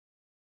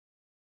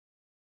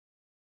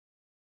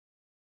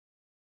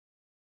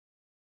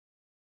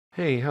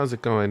Hey, how's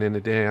it going? And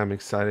today I'm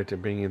excited to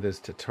bring you this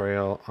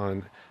tutorial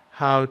on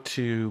how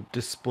to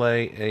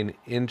display an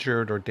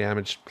injured or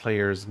damaged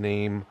player's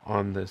name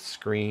on the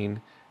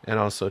screen and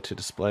also to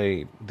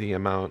display the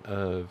amount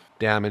of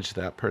damage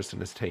that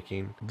person is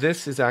taking.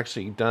 This is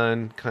actually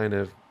done kind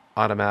of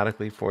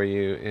automatically for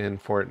you in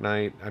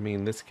Fortnite. I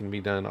mean, this can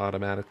be done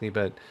automatically,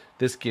 but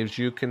this gives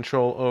you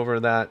control over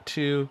that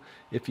too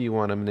if you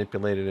want to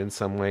manipulate it in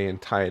some way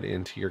and tie it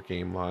into your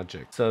game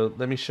logic. So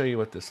let me show you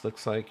what this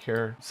looks like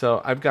here.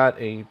 So I've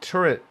got a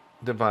turret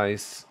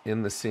device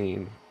in the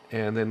scene,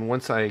 and then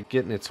once I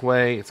get in its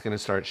way, it's going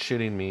to start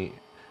shooting me,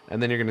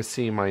 and then you're going to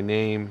see my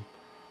name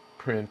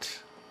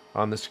print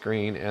on the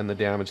screen and the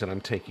damage that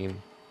I'm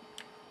taking.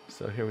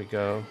 So here we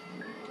go.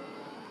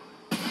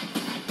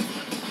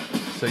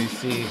 So you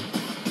see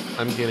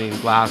I'm getting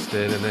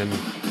blasted, and then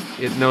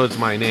it knows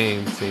my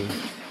name, see?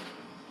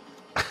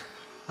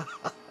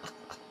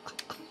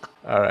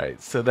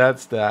 Alright, so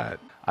that's that.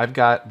 I've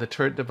got the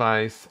turret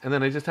device, and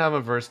then I just have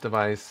a verse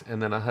device,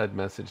 and then a HUD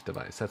message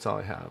device. That's all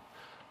I have.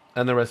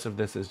 And the rest of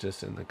this is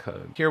just in the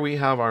code. Here we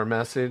have our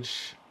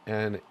message,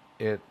 and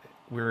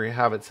we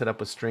have it set up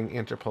with string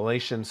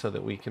interpolation so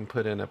that we can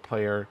put in a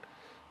player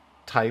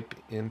type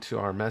into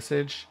our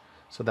message.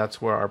 So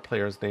that's where our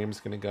player's name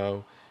is going to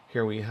go.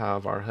 Here we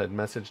have our HUD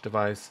message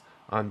device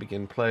on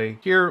begin play.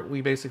 Here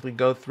we basically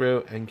go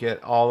through and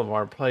get all of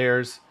our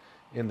players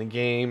in the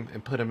game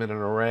and put them in an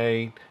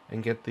array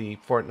and get the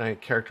Fortnite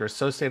character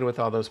associated with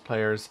all those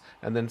players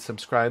and then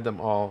subscribe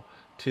them all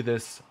to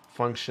this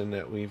function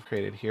that we've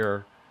created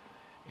here.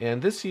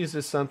 And this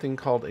uses something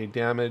called a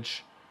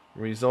damage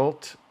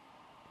result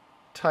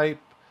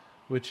type,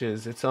 which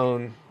is its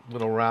own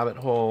little rabbit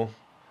hole.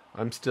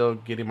 I'm still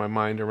getting my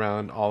mind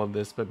around all of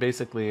this, but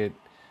basically it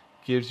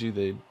gives you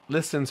the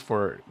listens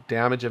for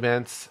damage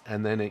events,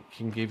 and then it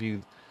can give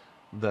you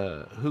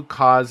the who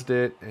caused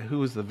it, who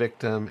was the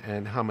victim,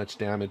 and how much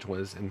damage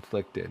was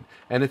inflicted.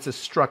 And it's a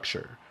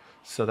structure,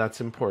 so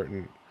that's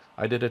important.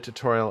 I did a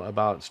tutorial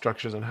about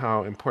structures and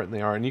how important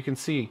they are, and you can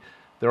see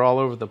they're all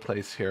over the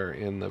place here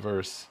in the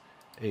verse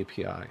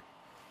API.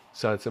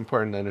 So it's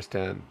important to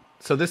understand.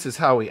 So this is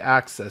how we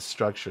access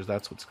structures.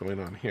 That's what's going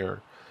on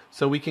here.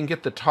 So we can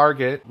get the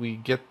target, we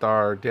get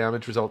our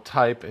damage result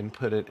type and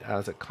put it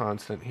as a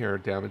constant here,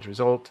 damage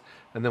result,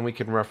 and then we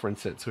can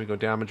reference it. So we go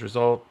damage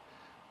result,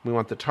 we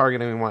want the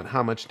target, and we want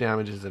how much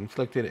damage is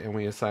inflicted, and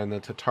we assign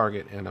that to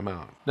target and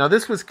amount. Now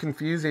this was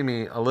confusing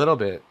me a little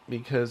bit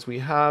because we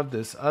have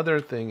this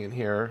other thing in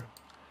here.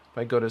 If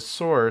I go to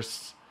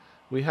source,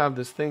 we have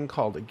this thing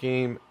called a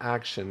game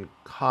action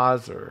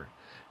causer,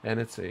 and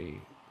it's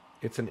an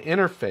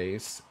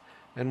interface.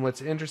 And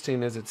what's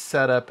interesting is it's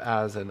set up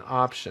as an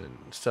option,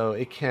 so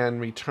it can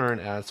return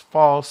as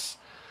false.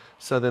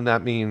 So then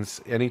that means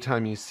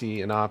anytime you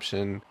see an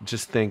option,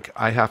 just think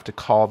I have to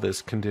call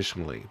this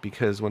conditionally,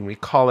 because when we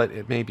call it,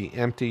 it may be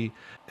empty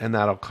and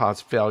that'll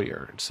cause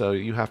failure. So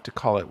you have to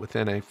call it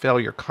within a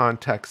failure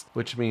context,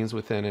 which means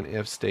within an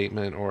if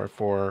statement or a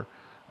for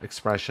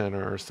expression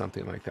or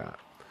something like that.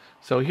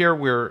 So here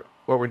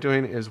what we're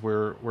doing is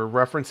we're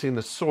referencing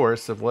the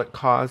source of what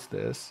caused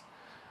this,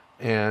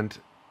 and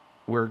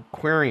we're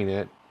querying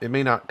it. It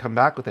may not come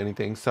back with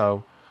anything,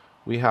 so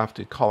we have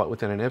to call it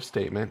within an if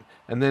statement,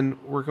 and then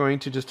we're going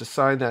to just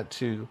assign that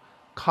to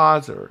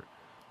causer.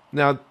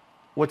 Now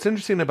what's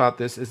interesting about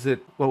this is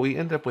that what we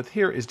end up with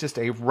here is just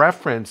a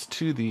reference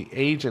to the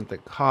agent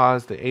that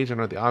caused, the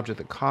agent or the object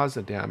that caused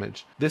the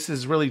damage. This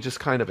is really just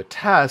kind of a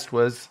test,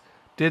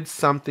 did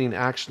something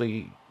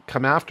actually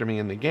come after me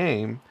in the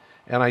game?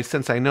 And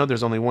since I know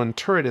there's only one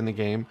turret in the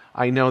game,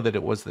 I know that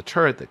it was the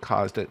turret that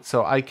caused it,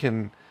 so I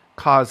can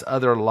cause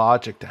other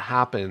logic to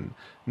happen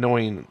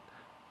knowing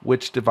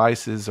which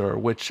devices or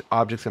which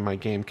objects in my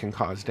game can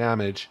cause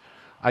damage.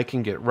 I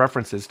can get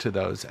references to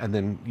those and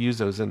then use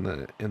those in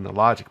the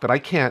logic, but I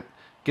can't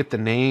get the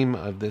name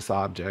of this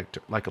object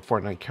like a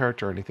Fortnite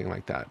character or anything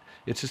like that.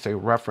 It's just a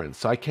reference,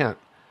 so I can't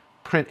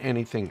print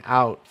anything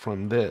out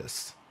from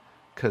this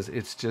because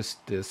it's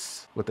just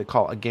this, what they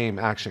call a game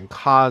action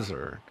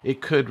causer.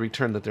 It could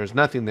return that there's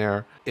nothing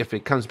there. If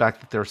it comes back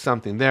that there's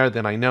something there,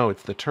 then I know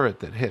it's the turret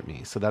that hit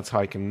me. So that's how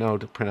I can know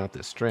to print out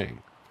this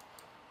string.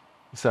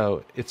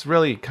 So it's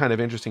really kind of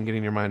interesting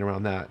getting your mind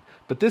around that.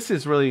 But this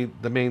is really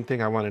the main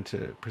thing I wanted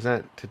to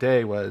present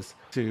today, was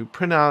to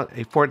print out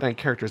a Fortnite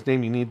character's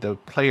name, you need the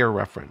player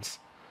reference.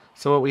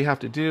 So what we have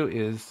to do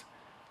is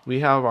we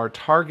have our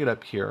target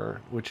up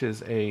here, which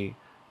is a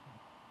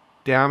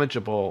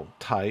damageable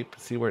type.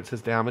 See where it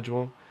says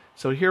damageable?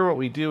 So here what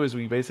we do is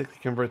we basically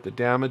convert the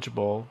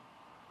damageable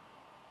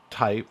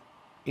type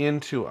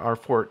into our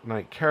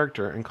Fortnite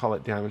character and call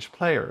it damage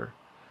player.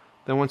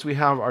 Then once we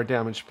have our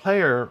damage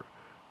player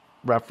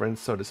reference,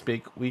 so to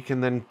speak, we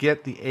can then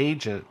get the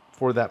agent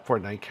for that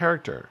Fortnite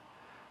character.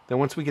 Then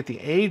once we get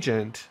the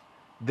agent,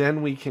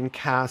 then we can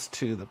cast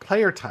to the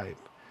player type.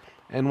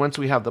 And once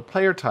we have the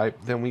player type,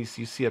 then you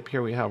see up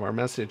here we have our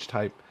message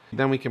type.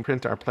 Then we can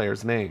print our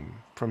player's name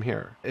from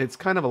here. It's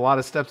kind of a lot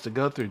of steps to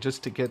go through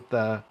just to get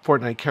the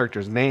Fortnite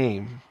character's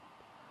name,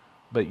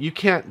 but you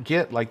can't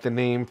get like the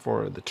name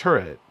for the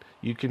turret.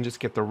 you can just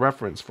get the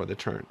reference for the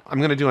turn. I'm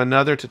going to do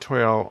another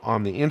tutorial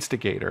on the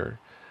instigator,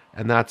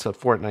 and that's a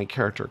Fortnite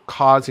character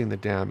causing the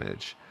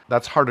damage.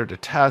 That's harder to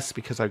test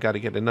because I got to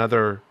get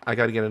another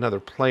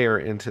player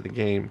into the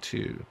game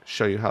to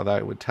show you how that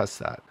I would test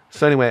that.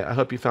 So anyway, I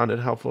hope you found it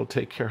helpful.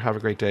 Take care, have a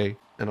great day,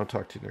 and I'll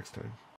talk to you next time.